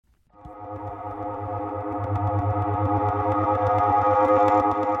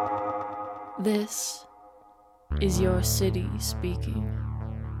This is your city speaking.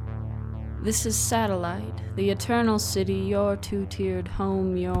 This is Satellite, the eternal city, your two-tiered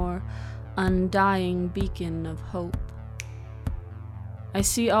home, your undying beacon of hope. I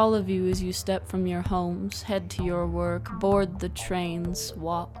see all of you as you step from your homes, head to your work, board the trains,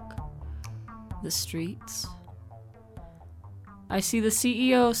 walk the streets. I see the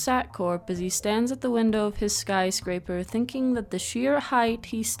CEO of SatCorp as he stands at the window of his skyscraper, thinking that the sheer height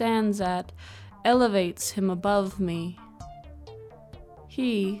he stands at elevates him above me.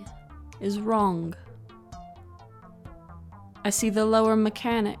 He is wrong. I see the lower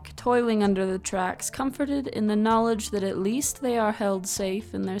mechanic toiling under the tracks, comforted in the knowledge that at least they are held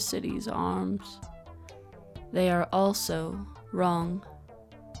safe in their city's arms. They are also wrong.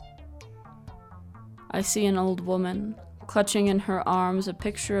 I see an old woman, clutching in her arms a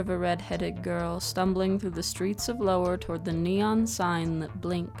picture of a red-headed girl, stumbling through the streets of Lower toward the neon sign that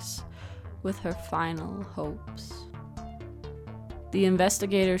blinks with her final hopes. The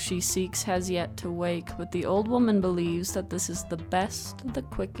investigator she seeks has yet to wake, but the old woman believes that this is the best, the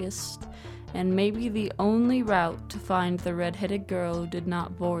quickest, and maybe the only route to find the red-headed girl who did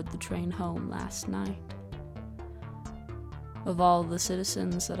not board the train home last night. Of all the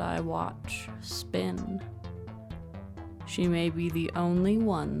citizens that I watch spin, she may be the only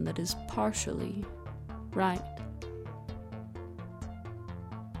one that is partially right.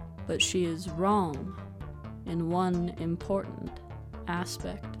 But she is wrong in one important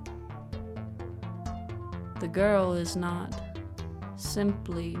aspect. The girl is not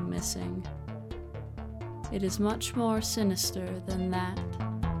simply missing. It is much more sinister than that.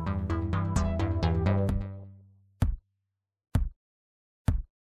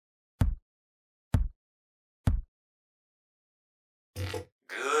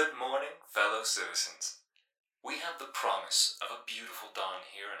 Good morning, fellow citizens. We have the promise of a beautiful dawn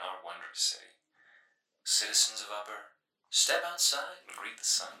here in our wondrous city. Citizens of Upper, step outside and greet the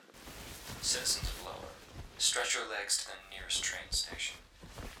sun. Citizens of Lower, stretch your legs to the nearest train station.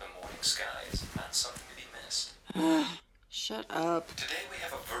 The morning sky is not something to be missed. Shut up. Today we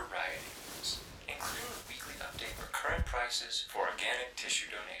have a variety of news, including a weekly update for current prices for organic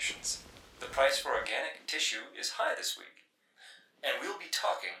tissue donations. The price for organic tissue is high this week, and we'll be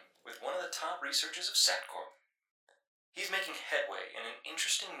talking with one of the top researchers of SatCorp. He's making headway in an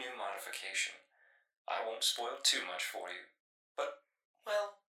interesting new modification. I won't spoil too much for you, but,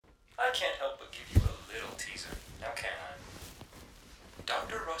 well, I can't help but give you a little teaser, now can I?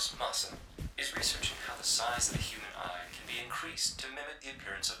 Dr. Russ Mawson is researching how the size of the human eye can be increased to mimic the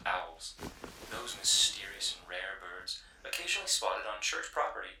appearance of owls, those mysterious and rare birds occasionally spotted on church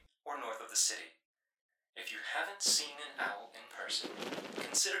property or north of the city. If you haven't seen an owl in person,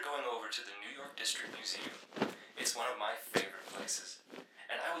 consider going over to the New York District Museum. It's one of my favorite places,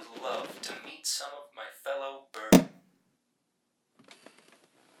 and I would love to meet some of my fellow bird...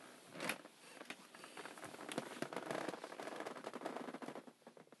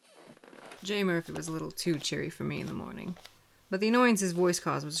 Jay Murphy was a little too cheery for me in the morning, but the annoyance his voice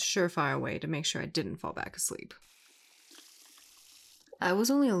caused was a surefire way to make sure I didn't fall back asleep. I was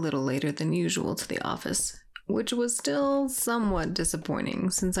only a little later than usual to the office, which was still somewhat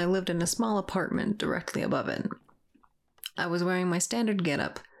disappointing since I lived in a small apartment directly above it. I was wearing my standard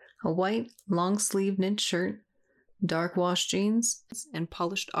getup, a white, long-sleeved knit shirt, dark wash jeans, and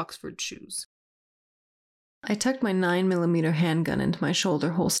polished Oxford shoes. I tucked my 9mm handgun into my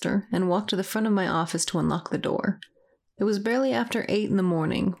shoulder holster and walked to the front of my office to unlock the door. It was barely after 8 in the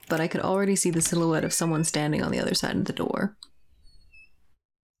morning, but I could already see the silhouette of someone standing on the other side of the door.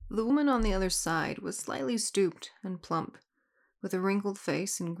 The woman on the other side was slightly stooped and plump, with a wrinkled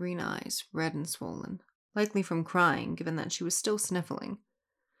face and green eyes, red and swollen, likely from crying given that she was still sniffling.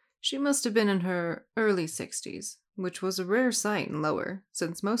 She must have been in her early 60s, which was a rare sight in Lower,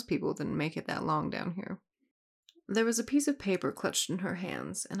 since most people didn't make it that long down here. There was a piece of paper clutched in her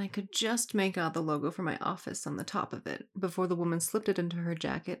hands, and I could just make out the logo for my office on the top of it before the woman slipped it into her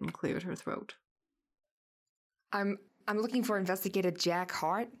jacket and cleared her throat. I'm looking for investigator Jack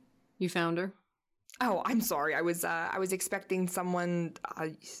Hart. You found her? Oh, I'm sorry. I was expecting someone,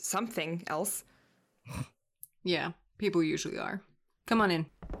 something else. Yeah, people usually are. Come on in.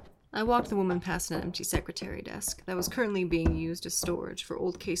 I walked the woman past an empty secretary desk that was currently being used as storage for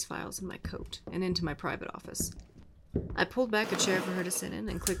old case files in my coat and into my private office. I pulled back a chair for her to sit in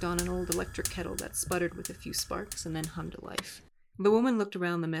and clicked on an old electric kettle that sputtered with a few sparks and then hummed to life. The woman looked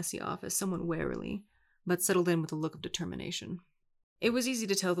around the messy office somewhat warily, but settled in with a look of determination. It was easy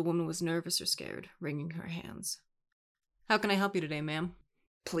to tell the woman was nervous or scared, wringing her hands. How can I help you today, ma'am?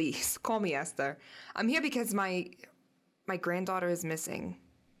 Please, call me Esther. I'm here because my granddaughter is missing.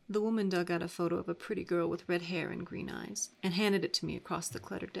 The woman dug out a photo of a pretty girl with red hair and green eyes, and handed it to me across the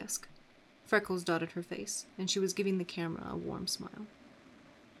cluttered desk. Freckles dotted her face, and she was giving the camera a warm smile.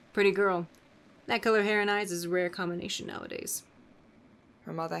 Pretty girl. That color hair and eyes is a rare combination nowadays.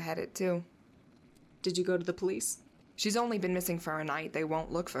 Her mother had it too. Did you go to the police? She's only been missing for a night. They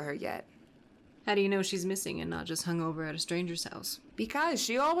won't look for her yet. How do you know she's missing and not just hung over at a stranger's house? Because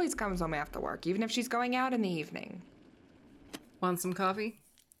she always comes home after work, even if she's going out in the evening. Want some coffee?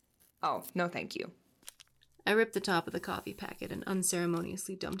 Oh, no thank you. I ripped the top of the coffee packet and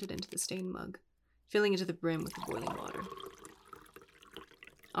unceremoniously dumped it into the stained mug, filling it to the brim with the boiling water.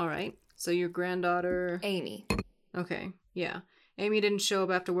 All right, so your granddaughter... Amy. Okay, yeah. Amy didn't show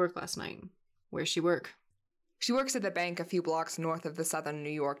up after work last night. Where's she work? She works at the bank a few blocks north of the Southern New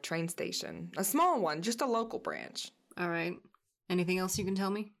York train station. A small one, just a local branch. All right. Anything else you can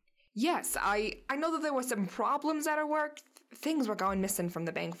tell me? Yes, I know that there were some problems at her work. Things were going missing from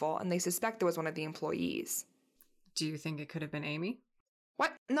the bank vault, and they suspect it was one of the employees. Do you think it could have been Amy?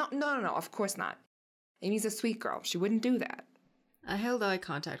 What? No, of course not. Amy's a sweet girl. She wouldn't do that. I held eye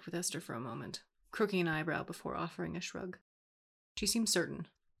contact with Esther for a moment, crooking an eyebrow before offering a shrug. She seemed certain,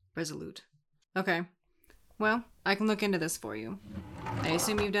 resolute. Okay. Well, I can look into this for you. I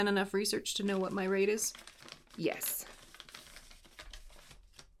assume you've done enough research to know what my rate is? Yes.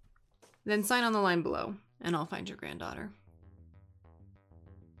 Then sign on the line below, and I'll find your granddaughter.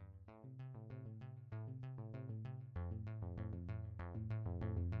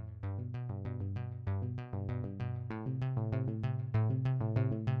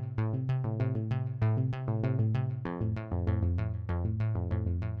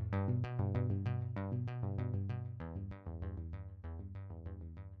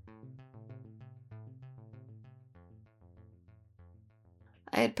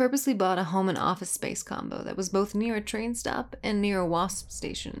 I had purposely bought a home and office space combo that was both near a train stop and near a WASP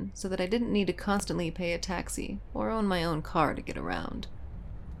station so that I didn't need to constantly pay a taxi or own my own car to get around.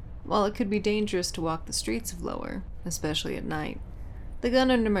 While it could be dangerous to walk the streets of Lower, especially at night, the gun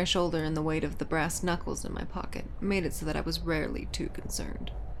under my shoulder and the weight of the brass knuckles in my pocket made it so that I was rarely too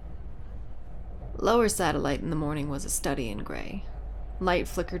concerned. Lower Satellite in the morning was a study in gray. Light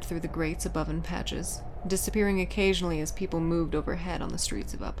flickered through the grates above in patches, disappearing occasionally as people moved overhead on the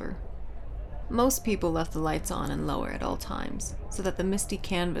streets of Upper. Most people left the lights on in Lower at all times, so that the misty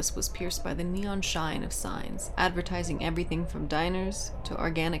canvas was pierced by the neon shine of signs advertising everything from diners to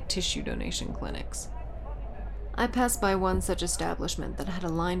organic tissue donation clinics. I passed by one such establishment that had a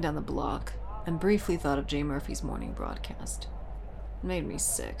line down the block and briefly thought of Jay Murphy's morning broadcast. It made me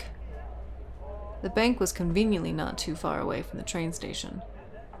sick. The bank was conveniently not too far away from the train station.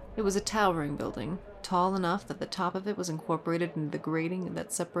 It was a towering building, tall enough that the top of it was incorporated into the grating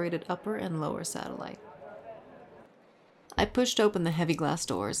that separated Upper and Lower Satellite. I pushed open the heavy glass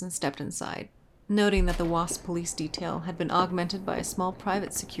doors and stepped inside, noting that the WASP police detail had been augmented by a small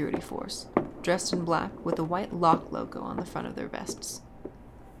private security force, dressed in black with a white lock logo on the front of their vests.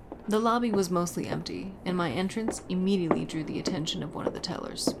 The lobby was mostly empty, and my entrance immediately drew the attention of one of the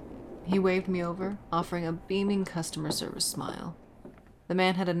tellers. He waved me over, offering a beaming customer service smile. The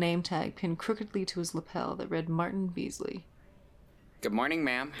man had a name tag pinned crookedly to his lapel that read Martin Beasley. Good morning,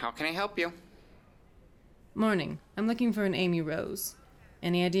 ma'am. How can I help you? Morning. I'm looking for an Amy Rose.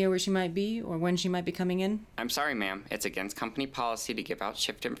 Any idea where she might be or when she might be coming in? I'm sorry, ma'am. It's against company policy to give out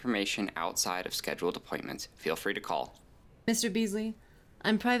shift information outside of scheduled appointments. Feel free to call. Mr. Beasley,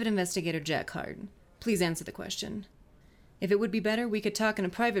 I'm Private Investigator Jack Hart. Please answer the question. If it would be better, we could talk in a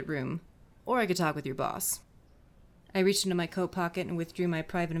private room, or I could talk with your boss. I reached into my coat pocket and withdrew my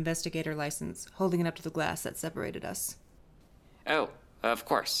private investigator license, holding it up to the glass that separated us. Oh, of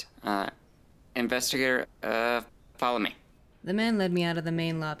course. Investigator, follow me. The man led me out of the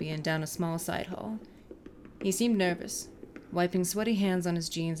main lobby and down a small side hall. He seemed nervous, wiping sweaty hands on his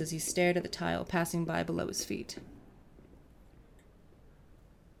jeans as he stared at the tile passing by below his feet.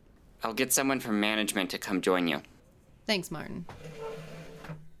 I'll get someone from management to come join you. Thanks, Martin.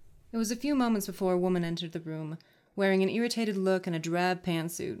 It was a few moments before a woman entered the room, wearing an irritated look and a drab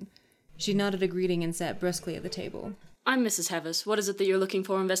pantsuit. She nodded a greeting and sat briskly at the table. I'm Mrs. Hevis. What is it that you're looking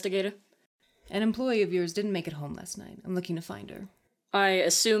for, investigator? An employee of yours didn't make it home last night. I'm looking to find her. I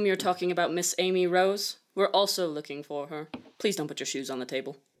assume you're talking about Miss Amy Rose? We're also looking for her. Please don't put your shoes on the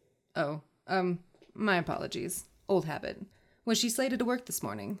table. Oh, my apologies. Old habit. Was she slated to work this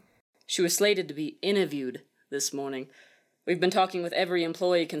morning? She was slated to be interviewed this morning. We've been talking with every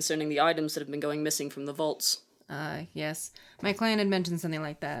employee concerning the items that have been going missing from the vaults. Yes. My client had mentioned something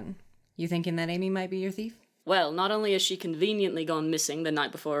like that. You thinking that Amy might be your thief? Well, not only has she conveniently gone missing the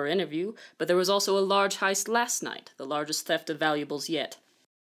night before her interview, but there was also a large heist last night, the largest theft of valuables yet.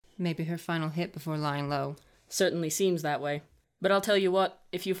 Maybe her final hit before lying low. Certainly seems that way. But I'll tell you what,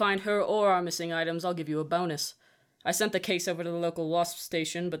 if you find her or our missing items, I'll give you a bonus. I sent the case over to the local WASP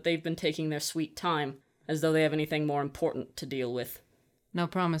station, but they've been taking their sweet time, as though they have anything more important to deal with. No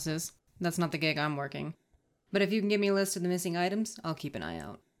promises. That's not the gig I'm working. But if you can give me a list of the missing items, I'll keep an eye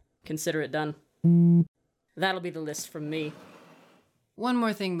out. Consider it done. That'll be the list from me. One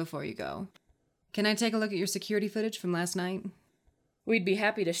more thing before you go. Can I take a look at your security footage from last night? We'd be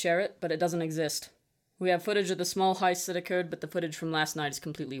happy to share it, but it doesn't exist. We have footage of the small heist that occurred, but the footage from last night is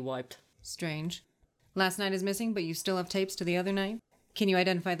completely wiped. Strange. Last night is missing, but you still have tapes to the other night? Can you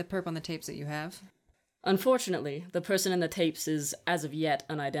identify the perp on the tapes that you have? Unfortunately, the person in the tapes is, as of yet,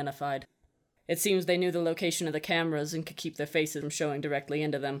 unidentified. It seems they knew the location of the cameras and could keep their faces from showing directly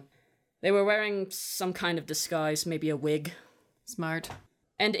into them. They were wearing some kind of disguise, maybe a wig. Smart.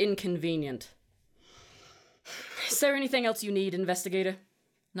 And inconvenient. Is there anything else you need, investigator?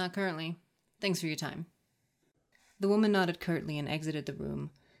 Not currently. Thanks for your time. The woman nodded curtly and exited the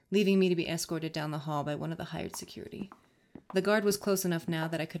room, leaving me to be escorted down the hall by one of the hired security. The guard was close enough now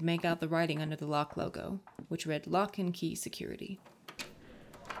that I could make out the writing under the lock logo, which read Lock and Key Security.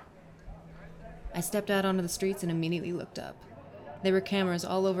 I stepped out onto the streets and immediately looked up. There were cameras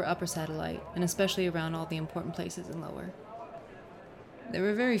all over Upper Satellite, and especially around all the important places in Lower. There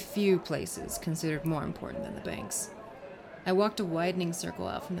were very few places considered more important than the banks. I walked a widening circle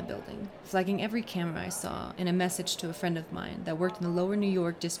out from the building, flagging every camera I saw in a message to a friend of mine that worked in the Lower New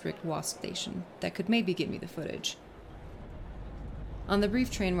York District WASP station that could maybe give me the footage. On the brief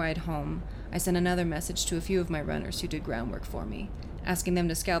train ride home, I sent another message to a few of my runners who did groundwork for me, asking them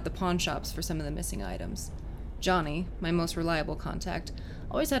to scout the pawn shops for some of the missing items. Johnny, my most reliable contact,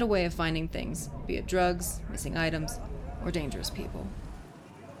 always had a way of finding things, be it drugs, missing items, or dangerous people.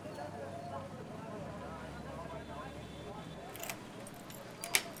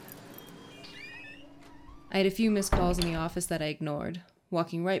 I had a few missed calls in the office that I ignored,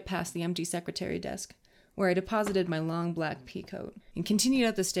 walking right past the empty secretary desk, where I deposited my long black pea coat, and continued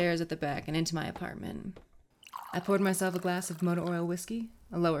up the stairs at the back and into my apartment. I poured myself a glass of motor oil whiskey,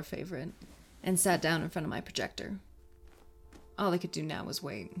 a Lower favorite, and sat down in front of my projector. All I could do now was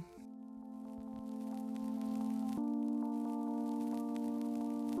wait.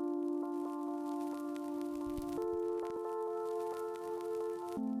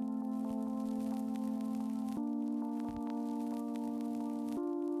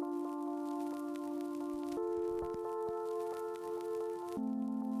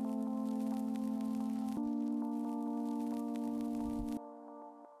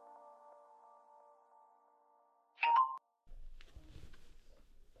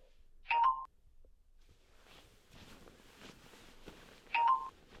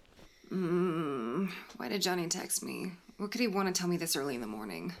 Why did Johnny text me? What could he want to tell me this early in the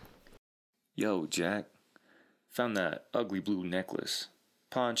morning? Yo, Jack. Found that ugly blue necklace.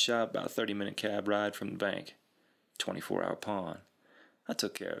 Pawn shop, about a 30-minute cab ride from the bank. 24-hour pawn. I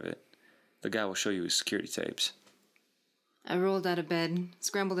took care of it. The guy will show you his security tapes. I rolled out of bed,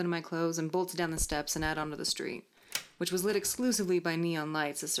 scrambled into my clothes, and bolted down the steps and out onto the street, which was lit exclusively by neon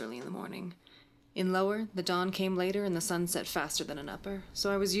lights this early in the morning. In Lower, the dawn came later and the sun set faster than in Upper, so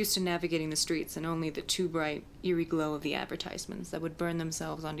I was used to navigating the streets in only the too bright, eerie glow of the advertisements that would burn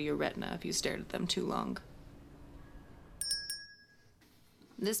themselves onto your retina if you stared at them too long.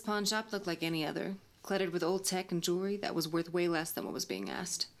 This pawn shop looked like any other, cluttered with old tech and jewelry that was worth way less than what was being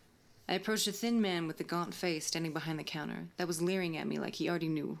asked. I approached a thin man with a gaunt face standing behind the counter that was leering at me like he already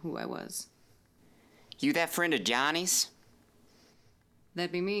knew who I was. You that friend of Johnny's?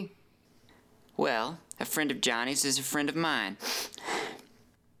 That'd be me. Well, a friend of Johnny's is a friend of mine.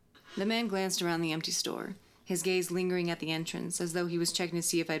 The man glanced around the empty store, his gaze lingering at the entrance as though he was checking to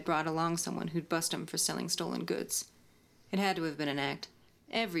see if I'd brought along someone who'd bust him for selling stolen goods. It had to have been an act.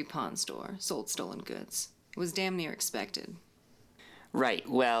 Every pawn store sold stolen goods. It was damn near expected. Right,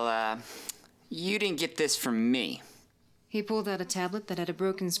 well, you didn't get this from me. He pulled out a tablet that had a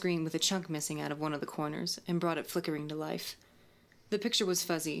broken screen with a chunk missing out of one of the corners and brought it flickering to life. The picture was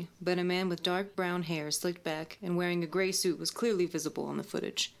fuzzy, but a man with dark brown hair slicked back and wearing a gray suit was clearly visible on the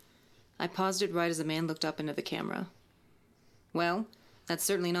footage. I paused it right as the man looked up into the camera. Well, that's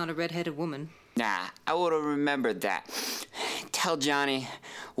certainly not a red-headed woman. Nah, I would have remembered that. Tell Johnny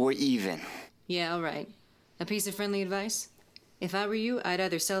we're even. Yeah, all right. A piece of friendly advice? If I were you, I'd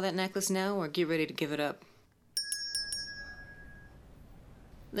either sell that necklace now or get ready to give it up.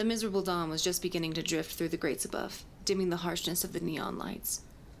 The miserable dawn was just beginning to drift through the grates above, dimming the harshness of the neon lights.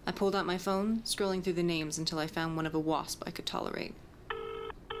 I pulled out my phone, scrolling through the names until I found one of a WASP I could tolerate.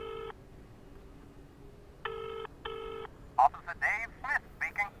 Officer Dave Smith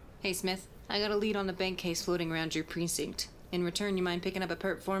speaking. Hey, Smith, I got a lead on the bank case floating around your precinct. In return, you mind picking up a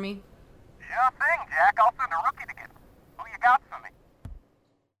perp for me? Sure thing, Jack. I'll send a rookie to get him. Who you got for me?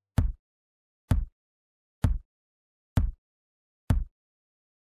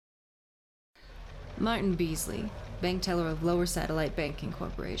 Martin Beasley, bank teller of Lower Satellite Banking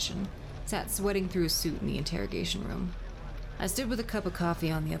Corporation, sat sweating through a suit in the interrogation room. I stood with a cup of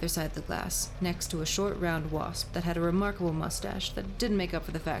coffee on the other side of the glass, next to a short, round wasp that had a remarkable mustache that didn't make up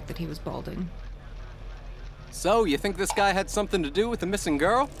for the fact that he was balding. So, you think this guy had something to do with the missing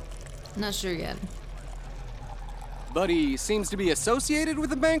girl? Not sure yet. But he seems to be associated with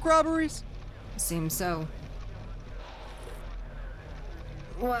the bank robberies? Seems so.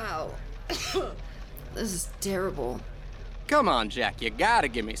 Wow. This is terrible. Come on, Jack, you gotta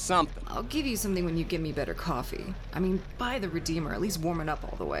give me something. I'll give you something when you give me better coffee. I mean, buy the Redeemer, at least warm it up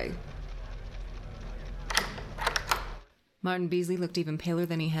all the way. Martin Beasley looked even paler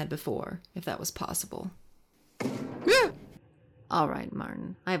than he had before, if that was possible. All right,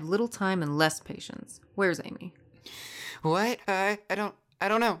 Martin. I have little time and less patience. Where's Amy? What? I don't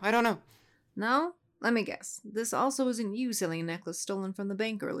know. No? Let me guess. This also isn't you selling a necklace stolen from the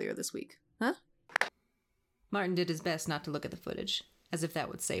bank earlier this week, huh? Martin did his best not to look at the footage, as if that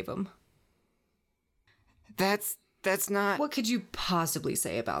would save him. That's not... What could you possibly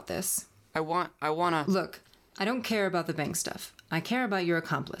say about this? I wanna... Look, I don't care about the bank stuff. I care about your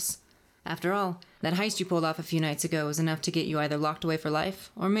accomplice. After all, that heist you pulled off a few nights ago was enough to get you either locked away for life,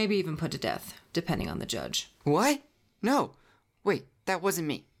 or maybe even put to death, depending on the judge. What? No. Wait, that wasn't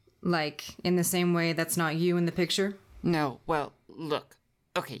me. Like, in the same way that's not you in the picture? No, well, look.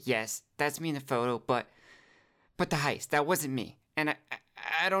 Okay, yes, that's me in the photo, but the heist, that wasn't me. And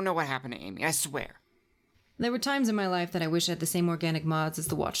I don't know what happened to Amy, I swear. There were times in my life that I wish I had the same organic mods as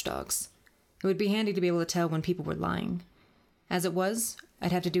the watchdogs. It would be handy to be able to tell when people were lying. As it was,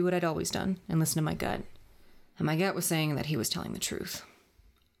 I'd have to do what I'd always done and listen to my gut. And my gut was saying that he was telling the truth.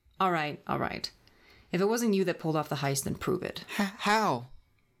 All right. If it wasn't you that pulled off the heist, then prove it. How?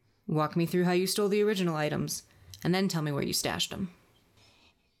 Walk me through how you stole the original items, and then tell me where you stashed them.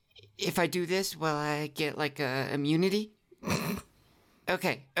 If I do this, will I get, immunity?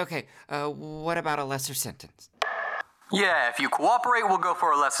 Okay. What about a lesser sentence? Yeah, if you cooperate, we'll go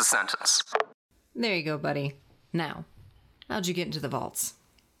for a lesser sentence. There you go, buddy. Now, how'd you get into the vaults?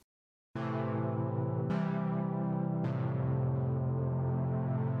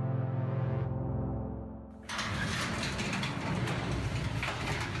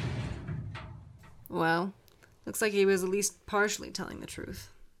 Well, looks like he was at least partially telling the truth.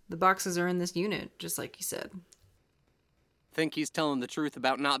 The boxes are in this unit, just like he said. Think he's telling the truth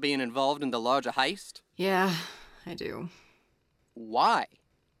about not being involved in the larger heist? Yeah, I do. Why?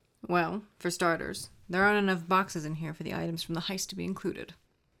 Well, for starters, there aren't enough boxes in here for the items from the heist to be included.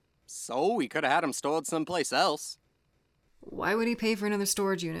 So, we could have had them stored someplace else. Why would he pay for another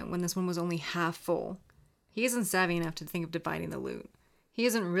storage unit when this one was only half full? He isn't savvy enough to think of dividing the loot. He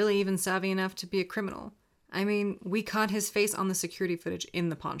isn't really even savvy enough to be a criminal. I mean, we caught his face on the security footage in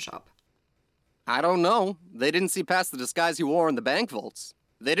the pawn shop. I don't know. They didn't see past the disguise he wore in the bank vaults.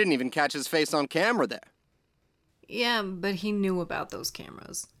 They didn't even catch his face on camera there. Yeah, but he knew about those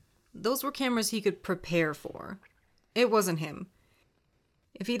cameras. Those were cameras he could prepare for. It wasn't him.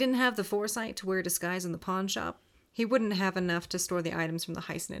 If he didn't have the foresight to wear a disguise in the pawn shop, he wouldn't have enough to store the items from the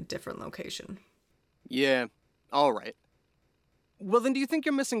heist in a different location. Yeah, all right. Well, then do you think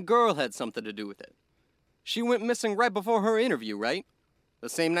your missing girl had something to do with it? She went missing right before her interview, right? The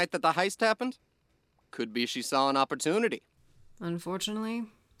same night that the heist happened? Could be she saw an opportunity. Unfortunately,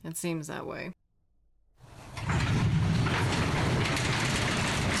 it seems that way.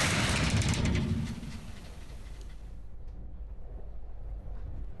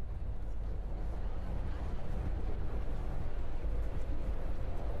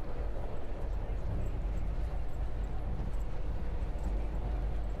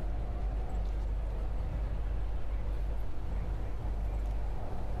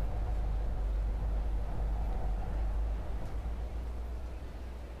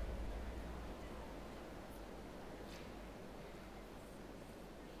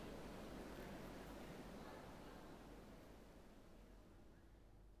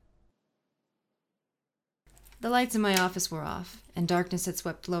 The lights in my office were off, and darkness had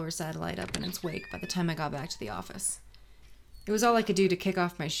swept Lower Satellite up in its wake by the time I got back to the office. It was all I could do to kick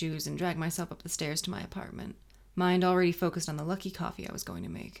off my shoes and drag myself up the stairs to my apartment, mind already focused on the lucky coffee I was going to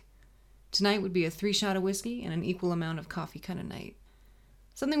make. Tonight would be a 3-shot of whiskey and an equal amount of coffee kind of night.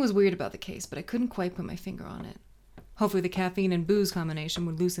 Something was weird about the case, but I couldn't quite put my finger on it. Hopefully the caffeine and booze combination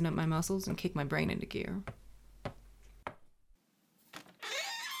would loosen up my muscles and kick my brain into gear.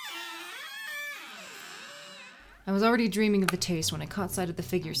 I was already dreaming of the taste when I caught sight of the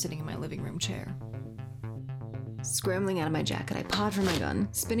figure sitting in my living room chair. Scrambling out of my jacket, I pawed for my gun,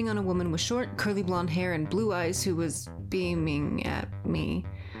 spinning on a woman with short, curly blonde hair and blue eyes who was beaming at me,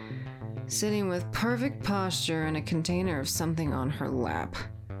 sitting with perfect posture and a container of something on her lap.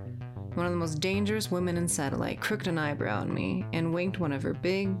 One of the most dangerous women in Satellite crooked an eyebrow at me and winked one of her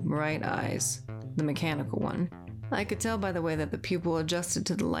big, bright eyes, the mechanical one. I could tell by the way that the pupil adjusted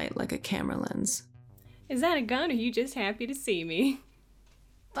to the light like a camera lens. Is that a gun, or are you just happy to see me?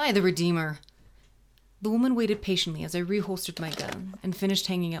 By the Redeemer! The woman waited patiently as I reholstered my gun and finished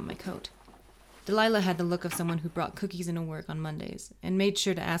hanging up my coat. Delilah had the look of someone who brought cookies into work on Mondays and made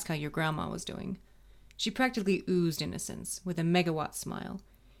sure to ask how your grandma was doing. She practically oozed innocence, with a megawatt smile,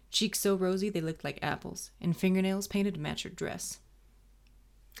 cheeks so rosy they looked like apples, and fingernails painted to match her dress.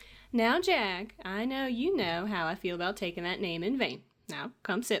 Now, Jack, I know you know how I feel about taking that name in vain. Now,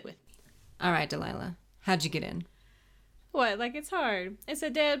 come sit with me. All right, Delilah. How'd you get in? What, like it's hard? It's a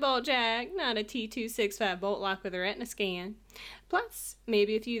deadbolt, Jack, not a T265 bolt lock with a retina scan. Plus,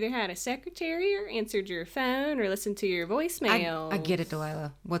 maybe if you either had a secretary or answered your phone or listened to your voicemail. I get it,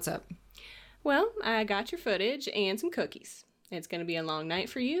 Delilah. What's up? Well, I got your footage and some cookies. It's going to be a long night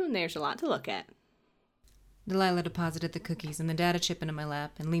for you, and there's a lot to look at. Delilah deposited the cookies and the data chip into my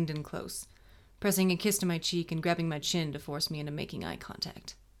lap and leaned in close, pressing a kiss to my cheek and grabbing my chin to force me into making eye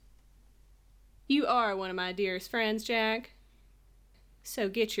contact. You are one of my dearest friends, Jack. So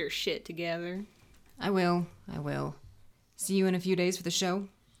get your shit together. I will. See you in a few days for the show?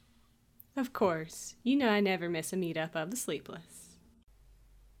 Of course. You know I never miss a meetup of the Sleepless.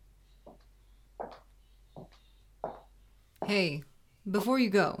 Hey, before you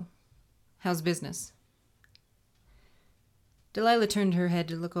go, how's business? Delilah turned her head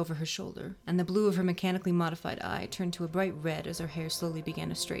to look over her shoulder, and the blue of her mechanically modified eye turned to a bright red as her hair slowly began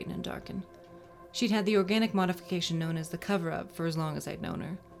to straighten and darken. She'd had the organic modification known as the cover-up for as long as I'd known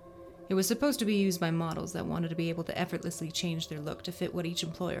her. It was supposed to be used by models that wanted to be able to effortlessly change their look to fit what each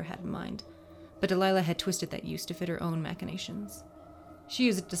employer had in mind, but Delilah had twisted that use to fit her own machinations. She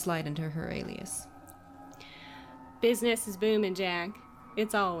used it to slide into her alias. Business is booming, Jack.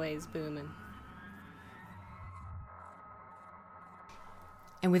 It's always booming.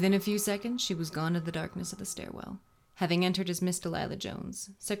 And within a few seconds, she was gone to the darkness of the stairwell, having entered as Miss Delilah Jones,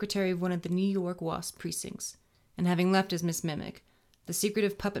 secretary of one of the New York WASP precincts, and having left as Miss Mimic, the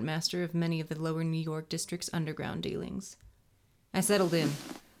secretive puppet master of many of the lower New York district's underground dealings. I settled in.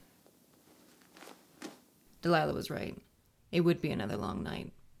 Delilah was right. It would be another long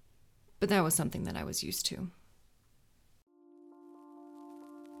night. But that was something that I was used to.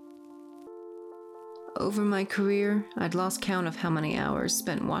 Over my career, I'd lost count of how many hours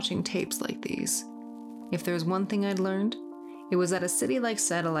spent watching tapes like these. If there was one thing I'd learned, it was that a city like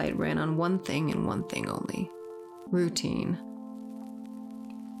Satellite ran on one thing and one thing only: routine.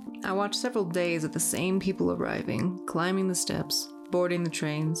 I watched several days of the same people arriving, climbing the steps, boarding the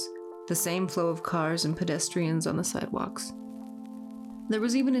trains, the same flow of cars and pedestrians on the sidewalks. There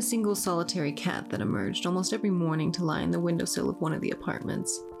was even a single solitary cat that emerged almost every morning to lie in the windowsill of one of the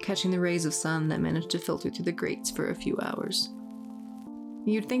apartments, catching the rays of sun that managed to filter through the grates for a few hours.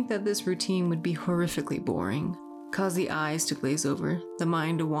 You'd think that this routine would be horrifically boring, cause the eyes to glaze over, the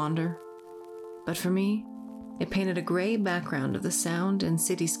mind to wander. But for me, it painted a gray background of the sound and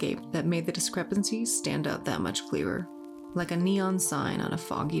cityscape that made the discrepancies stand out that much clearer, like a neon sign on a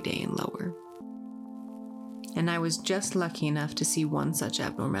foggy day in Lower. And I was just lucky enough to see one such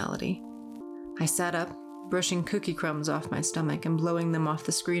abnormality. I sat up, brushing cookie crumbs off my stomach and blowing them off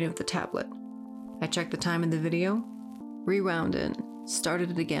the screen of the tablet. I checked the time in the video, rewound it,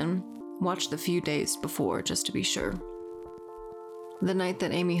 started it again, watched the few days before just to be sure. The night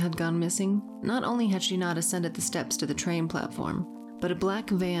that Amy had gone missing, not only had she not ascended the steps to the train platform, but a black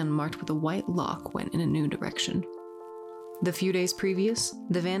van marked with a white lock went in a new direction. The few days previous,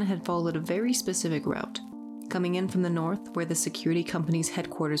 the van had followed a very specific route, coming in from the north where the security company's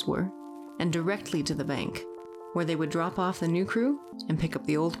headquarters were, and directly to the bank, where they would drop off the new crew and pick up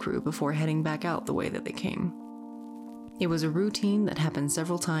the old crew before heading back out the way that they came. It was a routine that happened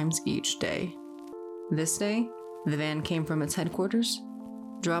several times each day. This day, the van came from its headquarters,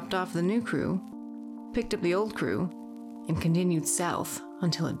 dropped off the new crew, picked up the old crew, and continued south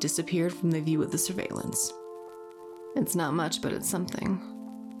until it disappeared from the view of the surveillance. It's not much, but it's something.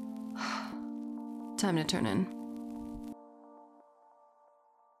 Time to turn in.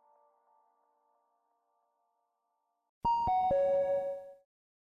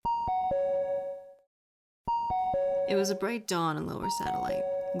 It was a bright dawn in Lower Satellite,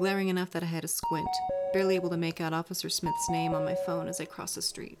 glaring enough that I had to squint, barely able to make out Officer Smith's name on my phone as I crossed the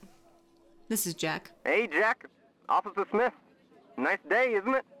street. This is Jack. Hey, Jack. Officer Smith, nice day,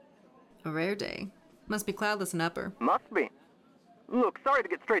 isn't it? A rare day. Must be cloudless and upper. Must be. Look, sorry to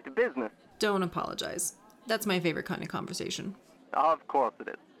get straight to business. Don't apologize. That's my favorite kind of conversation. Of course it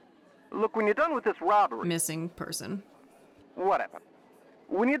is. Look, when you're done with this robbery... Missing person. Whatever.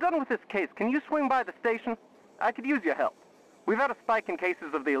 When you're done with this case, can you swing by the station? I could use your help. We've had a spike in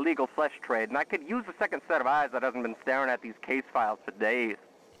cases of the illegal flesh trade, and I could use a second set of eyes that hasn't been staring at these case files for days.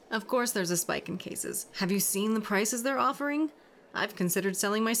 Of course there's a spike in cases. Have you seen the prices they're offering? I've considered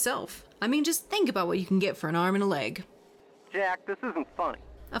selling myself. I mean, just think about what you can get for an arm and a leg. Jack, this isn't funny.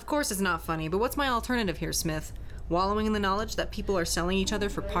 Of course it's not funny, but what's my alternative here, Smith? Wallowing in the knowledge that people are selling each other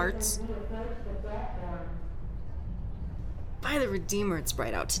for parts? By the Redeemer, it's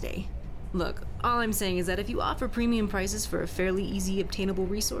bright out today. Look, all I'm saying is that if you offer premium prices for a fairly easy obtainable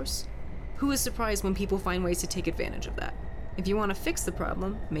resource, who is surprised when people find ways to take advantage of that? If you want to fix the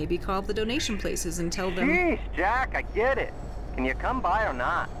problem, maybe call the donation places and tell them... Sheesh, Jack, I get it. Can you come by or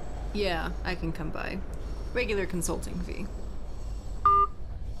not? Yeah, I can come by. Regular consulting fee.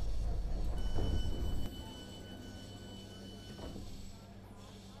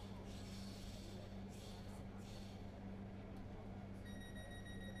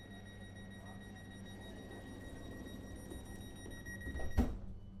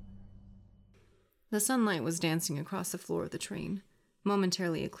 The sunlight was dancing across the floor of the train,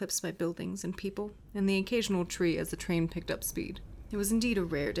 momentarily eclipsed by buildings and people, and the occasional tree as the train picked up speed. It was indeed a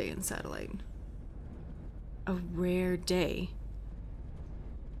rare day in Satellite. A rare day.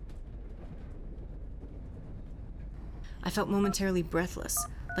 I felt momentarily breathless,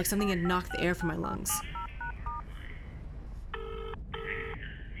 like something had knocked the air from my lungs.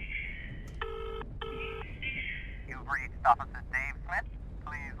 You've reached Officer Dave Smith.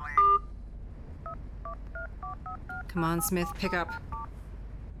 Please leave. Come on, Smith, pick up.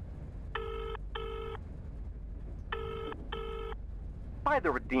 By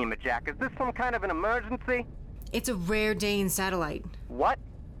the Redeemer, Jack, is this some kind of an emergency? It's a rare day in Satellite. What?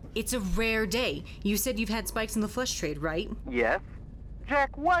 It's a rare day. You said you've had spikes in the flesh trade, right? Yes.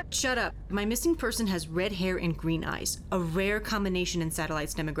 Jack, what? Shut up. My missing person has red hair and green eyes. A rare combination in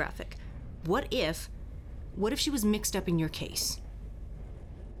Satellite's demographic. What if she was mixed up in your case?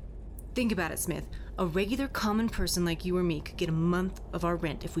 Think about it, Smith. A regular common person like you or me could get a month of our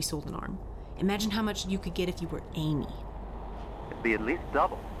rent if we sold an arm. Imagine how much you could get if you were Amy. It'd be at least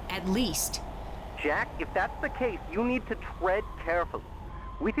double. At least. Jack, if that's the case, you need to tread carefully.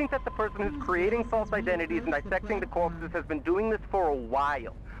 We think that the person who's creating false identities and dissecting the corpses has been doing this for a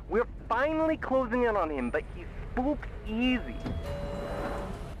while. We're finally closing in on him, but he spooks easy.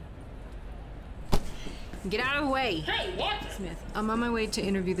 Get out of the way! Hey, what? Smith, I'm on my way to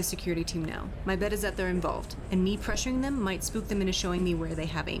interview the security team now. My bet is that they're involved, and me pressuring them might spook them into showing me where they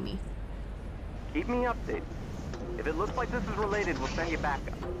have Amy. Keep me updated. If it looks like this is related, we'll send you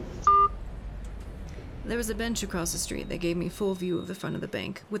backup. There was a bench across the street that gave me full view of the front of the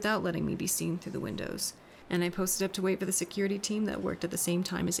bank, without letting me be seen through the windows, and I posted up to wait for the security team that worked at the same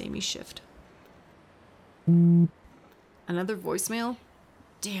time as Amy's shift. Another voicemail?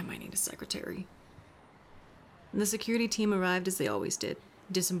 Damn, I need a secretary. The security team arrived as they always did,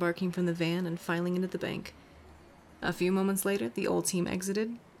 disembarking from the van and filing into the bank. A few moments later, the old team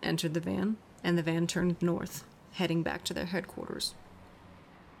exited, entered the van, and the van turned north, heading back to their headquarters.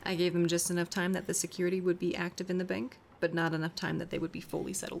 I gave them just enough time that the security would be active in the bank, but not enough time that they would be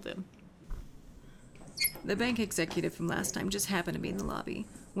fully settled in. The bank executive from last time just happened to be in the lobby,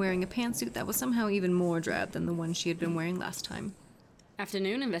 wearing a pantsuit that was somehow even more drab than the one she had been wearing last time.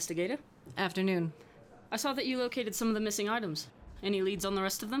 Afternoon, investigator. Afternoon. I saw that you located some of the missing items. Any leads on the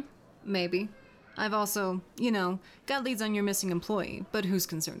rest of them? Maybe. I've also, got leads on your missing employee, but who's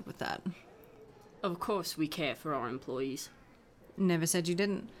concerned with that? Of course we care for our employees. Never said you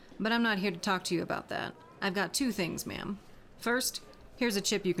didn't, but I'm not here to talk to you about that. I've got two things, ma'am. First, here's a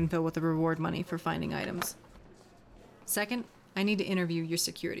chip you can fill with the reward money for finding items. Second, I need to interview your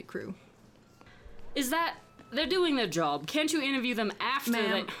security crew. They're doing their job. Can't you interview them after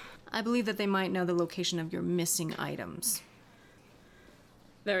Ma'am, I believe that they might know the location of your missing items.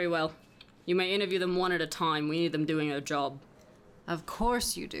 Very well. You may interview them one at a time. We need them doing their job. Of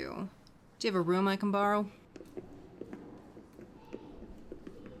course you do. Do you have a room I can borrow?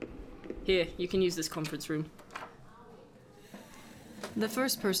 Here, you can use this conference room. The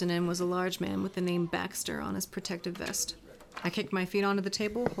first person in was a large man with the name Baxter on his protective vest. I kicked my feet onto the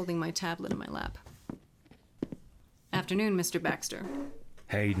table, holding my tablet in my lap. Afternoon, Mr. Baxter.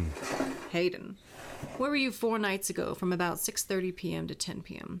 Hayden. Hayden. Where were you 4 nights ago from about 6:30 p.m. to 10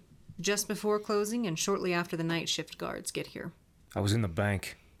 p.m.? Just before closing and shortly after the night shift guards get here. I was in the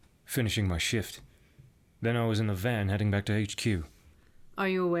bank, finishing my shift. Then I was in the van heading back to HQ. Are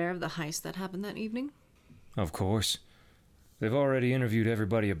you aware of the heist that happened that evening? Of course. They've already interviewed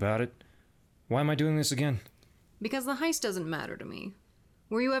everybody about it. Why am I doing this again? Because the heist doesn't matter to me.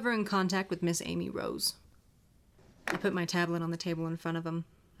 Were you ever in contact with Miss Amy Rose? I put my tablet on the table in front of him,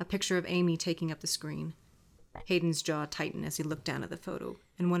 a picture of Amy taking up the screen. Hayden's jaw tightened as he looked down at the photo,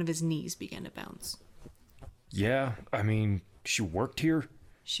 and one of his knees began to bounce. Yeah, I mean, she worked here?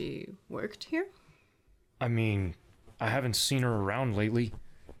 She worked here? I mean, I haven't seen her around lately.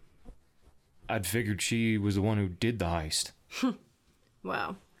 I'd figured she was the one who did the heist.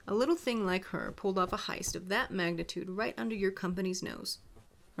 Wow. A little thing like her pulled off a heist of that magnitude right under your company's nose.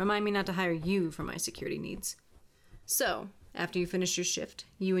 Remind me not to hire you for my security needs. So, after you finished your shift,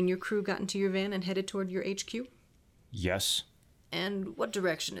 you and your crew got into your van and headed toward your HQ? Yes. And what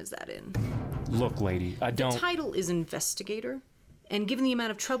direction is that in? Look, lady, I don't... The title is investigator, and given the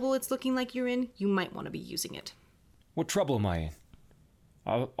amount of trouble it's looking like you're in, you might want to be using it. What trouble am I in?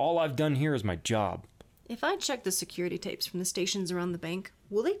 All I've done here is my job. If I check the security tapes from the stations around the bank,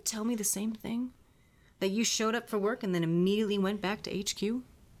 will they tell me the same thing? That you showed up for work and then immediately went back to HQ?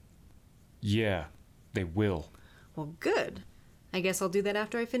 Yeah, they will. Well, good. I guess I'll do that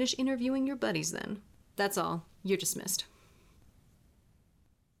after I finish interviewing your buddies then. That's all. You're dismissed.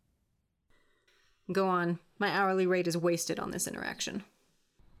 Go on. My hourly rate is wasted on this interaction.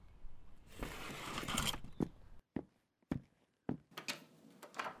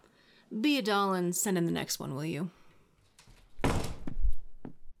 Be a doll and send in the next one, will you?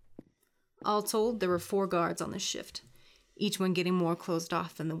 All told, there were 4 guards on this shift, each one getting more closed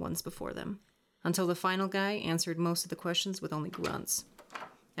off than the ones before them, until the final guy answered most of the questions with only grunts.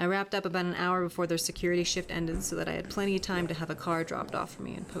 I wrapped up about an hour before their security shift ended so that I had plenty of time to have a car dropped off for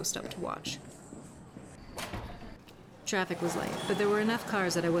me and post up to watch. Traffic was light, but there were enough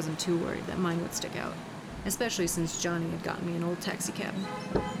cars that I wasn't too worried that mine would stick out, especially since Johnny had gotten me an old taxi cab.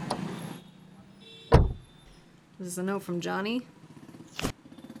 Is this a note from Johnny?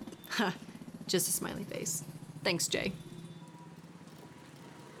 Ha, just a smiley face. Thanks, Jay.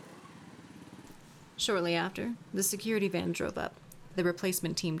 Shortly after, the security van drove up, the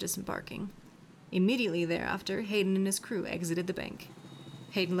replacement team disembarking. Immediately thereafter, Hayden and his crew exited the bank.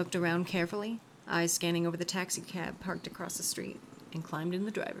 Hayden looked around carefully, eyes scanning over the taxi cab parked across the street, and climbed in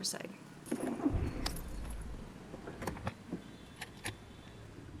the driver's side.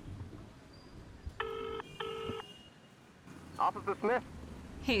 Officer Smith?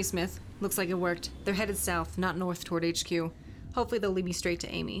 Hey, Smith. Looks like it worked. They're headed south, not north toward HQ. Hopefully they'll lead me straight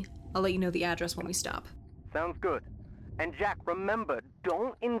to Amy. I'll let you know the address when we stop. Sounds good. And Jack, remember,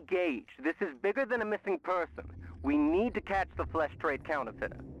 don't engage. This is bigger than a missing person. We need to catch the flesh trade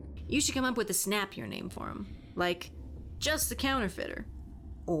counterfeiter. You should come up with a snappier name for him. Like, just the counterfeiter.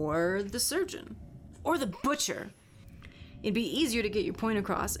 Or the surgeon. Or the butcher. It'd be easier to get your point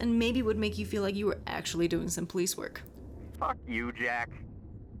across, and maybe would make you feel like you were actually doing some police work. Fuck you, Jack.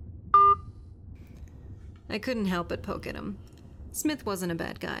 I couldn't help but poke at him. Smith wasn't a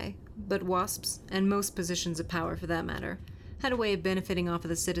bad guy, but WASPs, and most positions of power for that matter, had a way of benefiting off of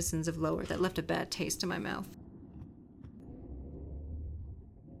the citizens of Lower that left a bad taste in my mouth.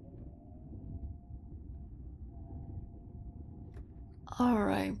 All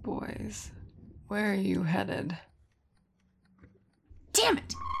right, boys. Where are you headed? Damn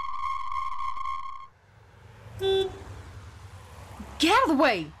it! Get out of the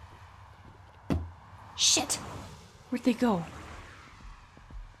way! Shit! Where'd they go?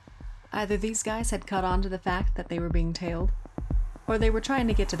 Either these guys had caught on to the fact that they were being tailed, or they were trying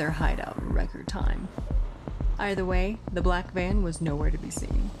to get to their hideout in record time. Either way, the black van was nowhere to be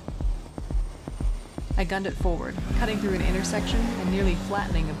seen. I gunned it forward, cutting through an intersection and nearly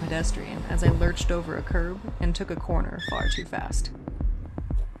flattening a pedestrian as I lurched over a curb and took a corner far too fast.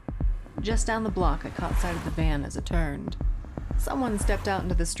 Just down the block, I caught sight of the van as it turned. Someone stepped out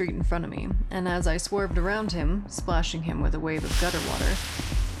into the street in front of me, and as I swerved around him, splashing him with a wave of gutter water,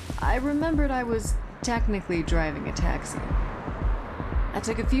 I remembered I was technically driving a taxi. I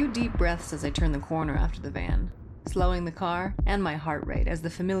took a few deep breaths as I turned the corner after the van, slowing the car and my heart rate as the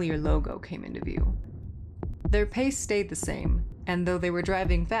familiar logo came into view. Their pace stayed the same, and though they were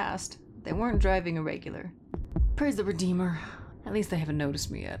driving fast, they weren't driving irregular. Praise the Redeemer. At least they haven't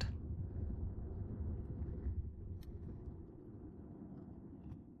noticed me yet.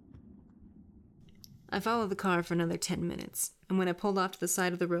 I followed the car for another 10 minutes, and when I pulled off to the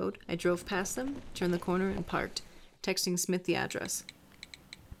side of the road, I drove past them, turned the corner, and parked, texting Smith the address.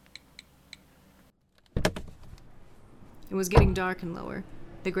 It was getting dark and lower,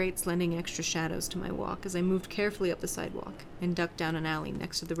 the grates lending extra shadows to my walk as I moved carefully up the sidewalk and ducked down an alley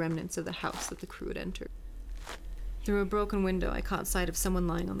next to the remnants of the house that the crew had entered. Through a broken window, I caught sight of someone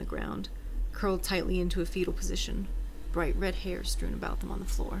lying on the ground, curled tightly into a fetal position, bright red hair strewn about them on the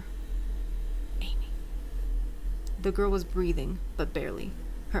floor. Amy. The girl was breathing, but barely,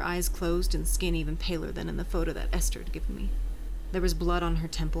 her eyes closed and skin even paler than in the photo that Esther had given me. There was blood on her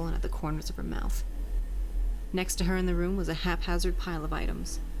temple and at the corners of her mouth. Next to her in the room was a haphazard pile of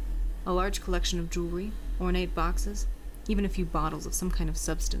items. A large collection of jewelry, ornate boxes, even a few bottles of some kind of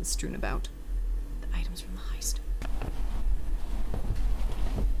substance strewn about. The items from the heist.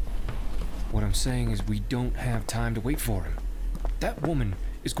 What I'm saying is we don't have time to wait for him. That woman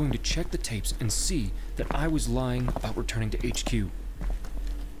is going to check the tapes and see that I was lying about returning to HQ.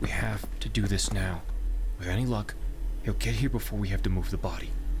 We have to do this now. With any luck, he'll get here before we have to move the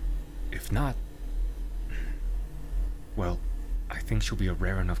body. If not, well, I think she'll be a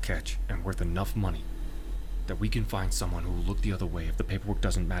rare enough catch and worth enough money that we can find someone who will look the other way if the paperwork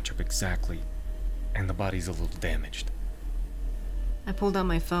doesn't match up exactly and the body's a little damaged. I pulled out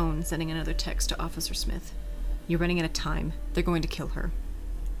my phone, sending another text to Officer Smith. You're running out of time. They're going to kill her.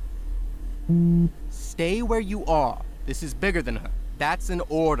 Stay where you are. This is bigger than her. That's an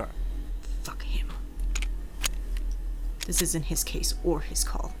order. Fuck him. This isn't his case or his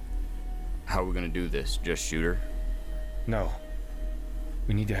call. How are we gonna do this? Just shoot her? No.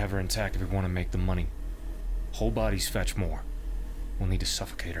 We need to have her intact if we want to make the money. Whole bodies fetch more. We'll need to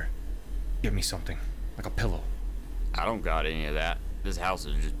suffocate her. Get me something, like a pillow. I don't got any of that. This house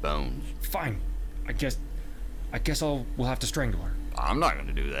is just bones. Fine. I guess we'll have to strangle her. I'm not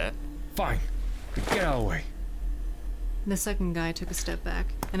gonna do that. Fine. Get out of the way. The second guy took a step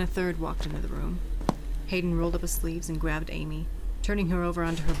back, and a third walked into the room. Hayden rolled up his sleeves and grabbed Amy, turning her over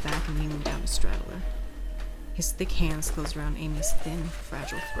onto her back and kneeling down to straddle her. His thick hands closed around Amy's thin,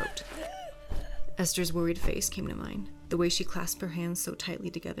 fragile throat. Esther's worried face came to mind, the way she clasped her hands so tightly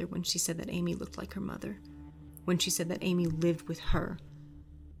together when she said that Amy looked like her mother, when she said that Amy lived with her.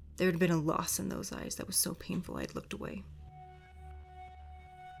 There had been a loss in those eyes that was so painful I'd looked away.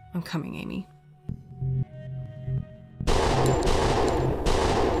 I'm coming, Amy.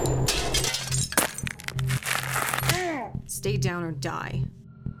 Stay down or die.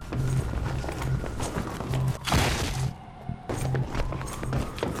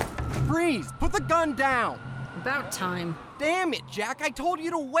 Freeze! Put the gun down! About time. Damn it, Jack, I told you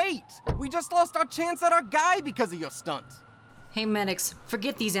to wait! We just lost our chance at our guy because of your stunt. Hey, medics,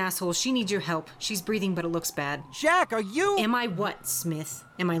 forget these assholes. She needs your help. She's breathing, but it looks bad. Jack, are you— Am I what, Smith?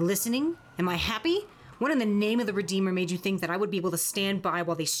 Am I listening? Am I happy? What in the name of the Redeemer made you think that I would be able to stand by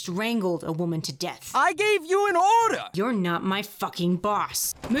while they strangled a woman to death? I gave you an order! You're not my fucking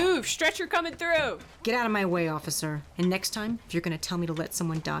boss. Move! Stretcher coming through! Get out of my way, officer. And next time, if you're gonna tell me to let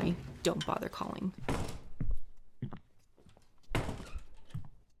someone die, don't bother calling.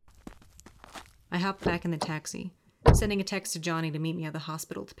 I hopped back in the taxi, sending a text to Johnny to meet me at the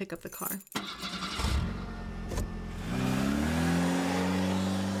hospital to pick up the car.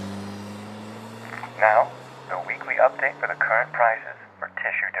 Now, the weekly update for the current prices for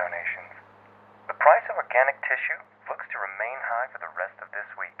tissue donations. The price of organic tissue looks to remain high for the rest of this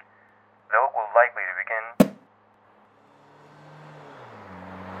week, though it will likely to begin.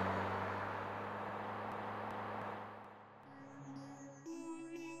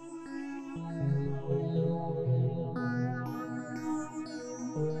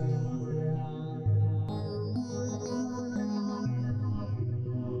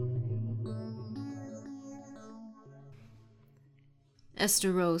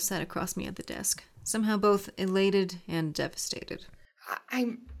 Esther Rose sat across me at the desk, somehow both elated and devastated.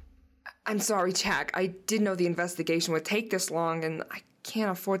 I'm sorry, Jack. I didn't know the investigation would take this long, and I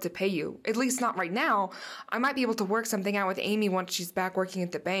can't afford to pay you. At least not right now. I might be able to work something out with Amy once she's back working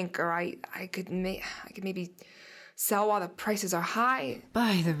at the bank, or I could maybe sell while the prices are high.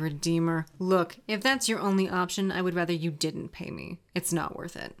 By the Redeemer. Look, if that's your only option, I would rather you didn't pay me. It's not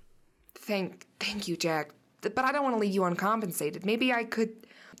worth it. Thank you, Jack. But I don't want to leave you uncompensated. Maybe I could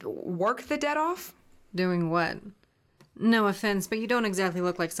work the debt off? Doing what? No offense, but you don't exactly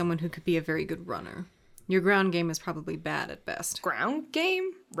look like someone who could be a very good runner. Your ground game is probably bad at best. Ground game?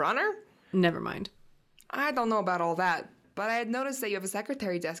 Runner? Never mind. I don't know about all that, but I had noticed that you have a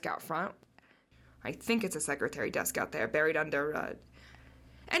secretary desk out front. I think it's a secretary desk out there, buried under,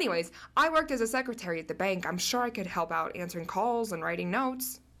 Anyways, I worked as a secretary at the bank. I'm sure I could help out answering calls and writing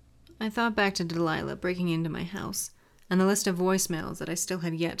notes. I thought back to Delilah breaking into my house, and the list of voicemails that I still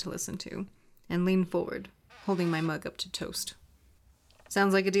had yet to listen to, and leaned forward, holding my mug up to toast.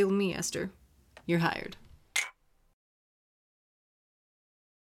 Sounds like a deal to me, Esther. You're hired.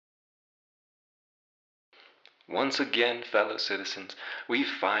 Once again, fellow citizens, we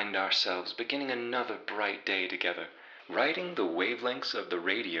find ourselves beginning another bright day together, riding the wavelengths of the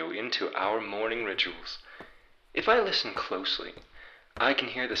radio into our morning rituals. If I listen closely, I can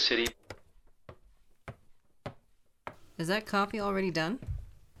hear the city... Is that coffee already done?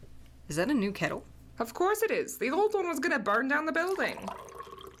 Is that a new kettle? Of course it is. The old one was gonna burn down the building.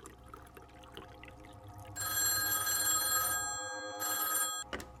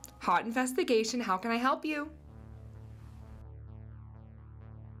 Hot investigation, how can I help you?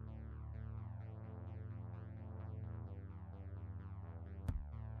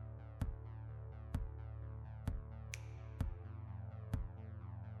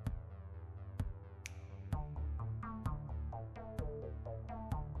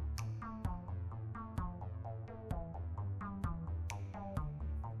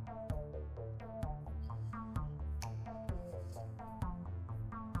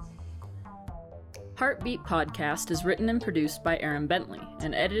 Heartbeat Podcast is written and produced by Aaron Bentley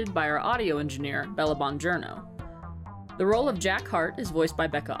and edited by our audio engineer, Bella Bongiorno. The role of Jack Hart is voiced by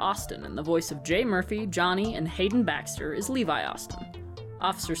Becca Austin, and the voice of Jay Murphy, Johnny, and Hayden Baxter is Levi Austin.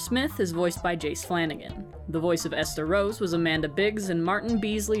 Officer Smith is voiced by Jace Flanagan. The voice of Esther Rose was Amanda Biggs, and Martin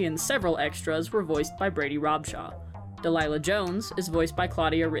Beasley and several extras were voiced by Brady Robshaw. Delilah Jones is voiced by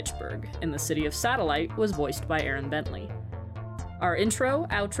Claudia Richburg, and the City of Satellite was voiced by Aaron Bentley. Our intro,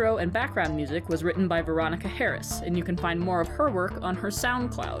 outro, and background music was written by Veronica Harris, and you can find more of her work on her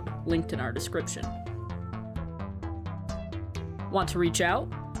SoundCloud, linked in our description. Want to reach out?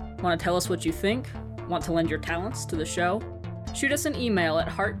 Want to tell us what you think? Want to lend your talents to the show? Shoot us an email at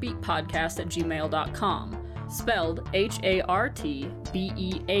heartbeatpodcast@gmail.com, spelled HARTBEAT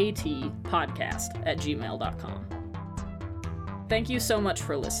podcast@gmail.com. Thank you so much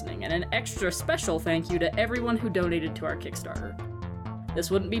for listening, and an extra special thank you to everyone who donated to our Kickstarter. This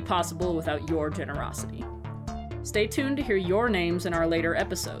wouldn't be possible without your generosity. Stay tuned to hear your names in our later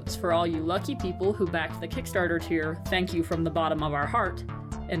episodes. For all you lucky people who backed the Kickstarter tier, thank you from the bottom of our heart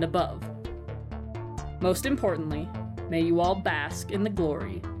and above. Most importantly, may you all bask in the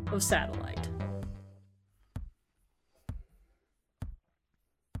glory of Satellite.